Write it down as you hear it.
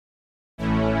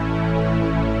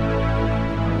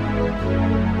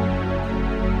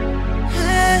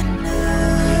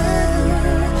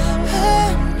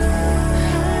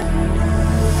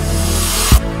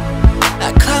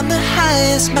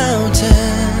this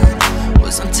mountain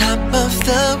was on top of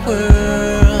the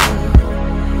world,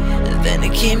 and then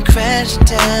it came crashing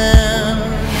down.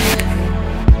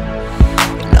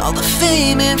 And all the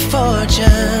fame and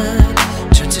fortune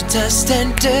turned to dust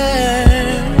and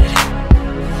dirt,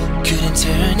 couldn't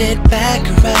turn it back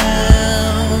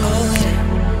around.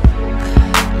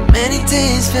 Many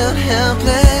days felt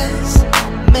helpless,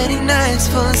 many nights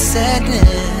full of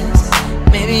sadness.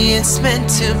 Maybe it's meant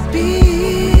to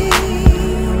be.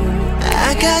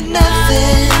 I got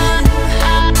nothing,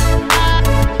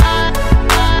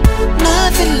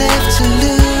 nothing left to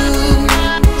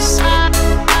lose.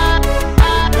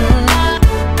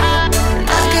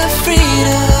 I got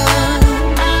freedom,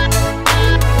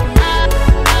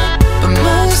 but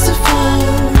most of all,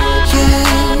 you.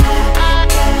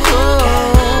 Oh.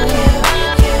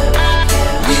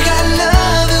 We got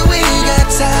love and we got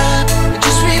time, we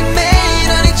just remain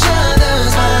on each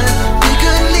other's mind. We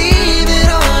could leave it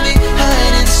all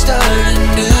behind and start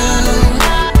anew,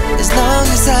 as long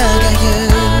as I got you.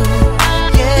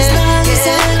 As long as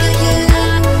I got you.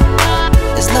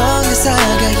 As long as I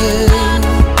got you.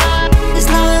 As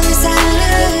long as I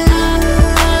got you.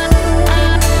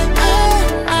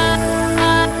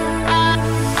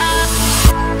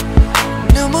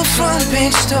 No more front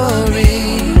page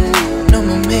stories, no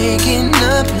more making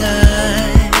up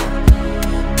lies,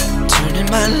 turning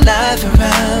my life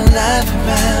around,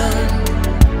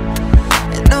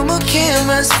 and no more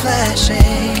cameras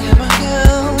flashing,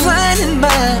 blinding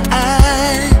my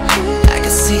eyes. I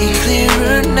can see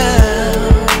clearer now.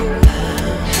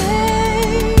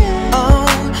 Oh,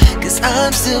 'cause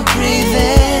I'm still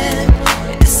breathing,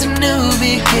 it's a new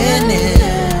beginning.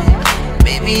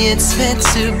 Maybe it's meant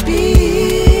to be.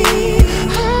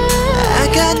 I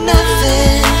got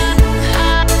nothing,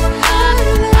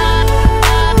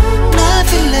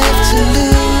 nothing left to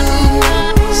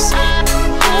lose.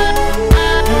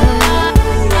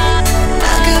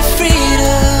 I got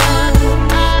freedom,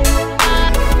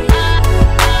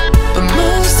 but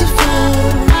most of all,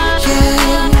 you.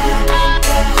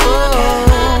 Oh.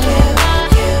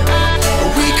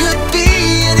 We could be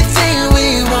anything we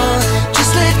want,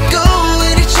 just let go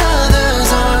in each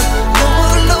other's arms. No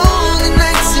more lonely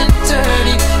nights and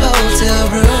dirty hotel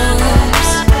rooms.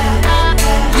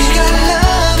 We got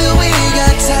love and we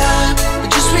got time, we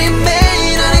just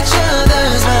remain on each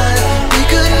other's mind. We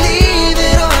could leave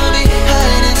it all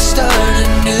behind and start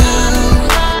anew,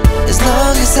 as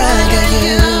long as I got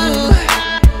you.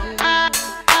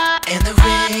 And the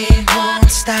rain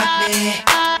won't stop me,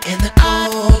 and the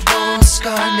cold won't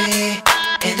scar me,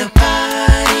 and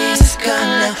nobody's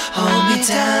gonna hold me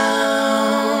down.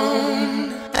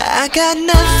 I got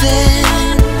nothing,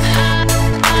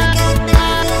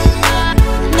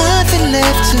 nothing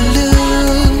left to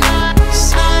lose.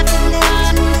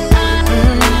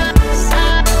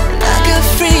 I got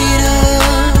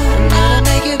freedom, gonna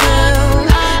make it real,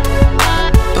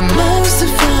 but most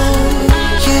of all,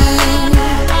 you.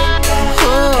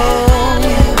 Oh.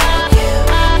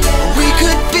 We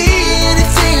could be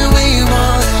anything we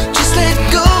want, just let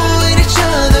go in each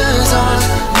other's arms.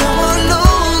 No more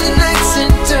lonely nights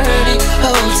and dirty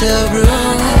hotel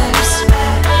rooms.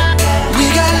 We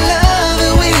got love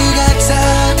and we got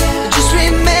time, just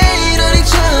remain on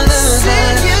each other's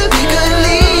mind. We could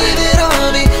leave it all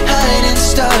behind and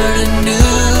start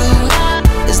anew,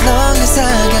 as long as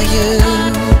I got you.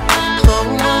 Oh.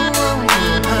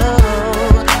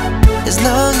 As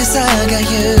long as I got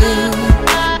you.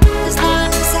 As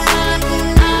long as I got you.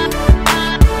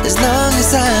 As long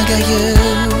as I got you.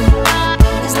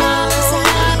 As long as I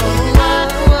got you.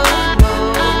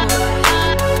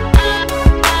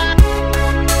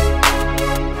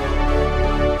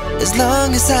 As long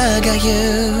as I got you.